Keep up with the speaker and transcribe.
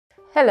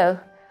Hello,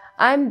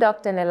 I'm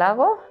Dr.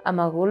 Nelago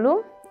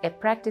Amagulu, a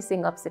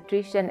practicing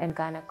obstetrician and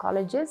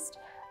gynecologist,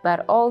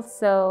 but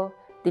also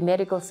the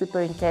medical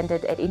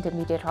superintendent at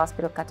Intermediate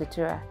Hospital,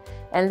 Katutura.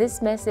 And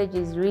this message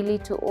is really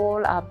to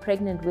all our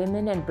pregnant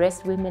women and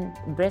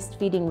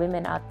breastfeeding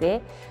women out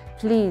there.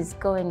 Please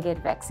go and get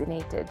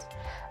vaccinated.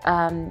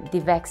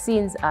 The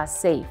vaccines are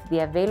safe.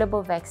 The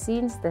available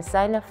vaccines, the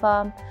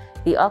Sinopharm,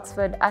 the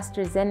Oxford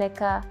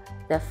AstraZeneca,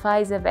 the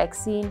Pfizer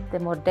vaccine, the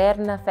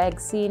Moderna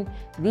vaccine,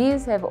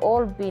 these have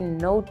all been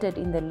noted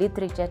in the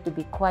literature to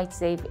be quite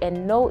safe,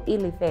 and no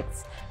ill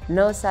effects,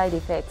 no side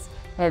effects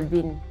have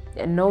been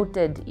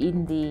noted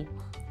in the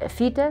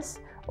fetus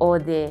or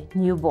the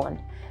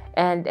newborn.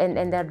 And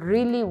I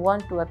really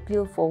want to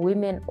appeal for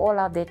women all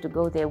out there to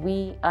go there.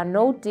 We are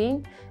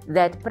noting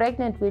that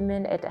pregnant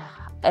women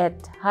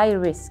at high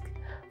risk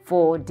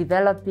for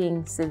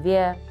developing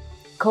severe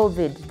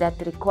COVID that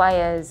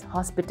requires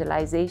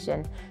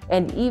hospitalization,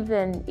 and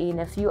even in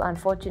a few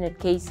unfortunate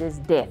cases,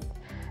 death.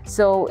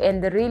 So,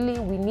 and really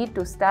we need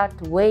to start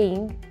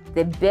weighing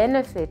the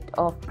benefit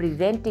of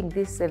preventing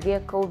this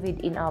severe COVID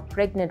in our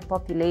pregnant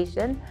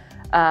population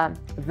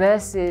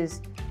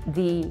versus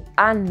the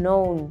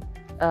unknown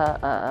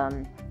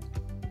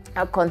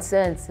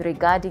concerns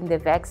regarding the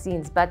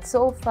vaccines. But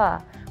so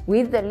far,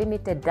 with the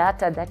limited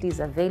data that is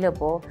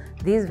available,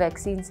 these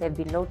vaccines have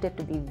been noted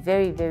to be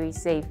very, very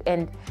safe,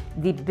 and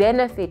the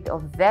benefit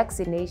of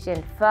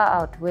vaccination far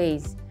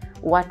outweighs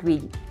what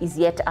is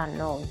yet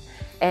unknown.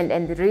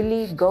 And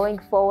really going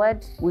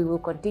forward, we will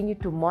continue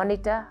to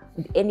monitor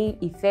any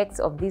effects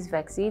of these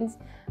vaccines,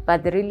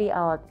 but really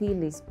our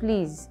appeal is,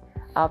 please,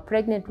 our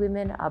pregnant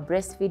women, our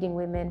breastfeeding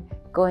women,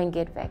 go and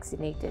get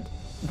vaccinated.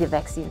 The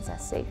vaccines are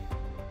safe.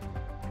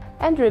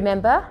 And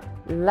remember,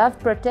 love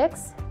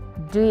protects.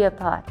 Do your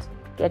part.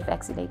 Get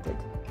vaccinated.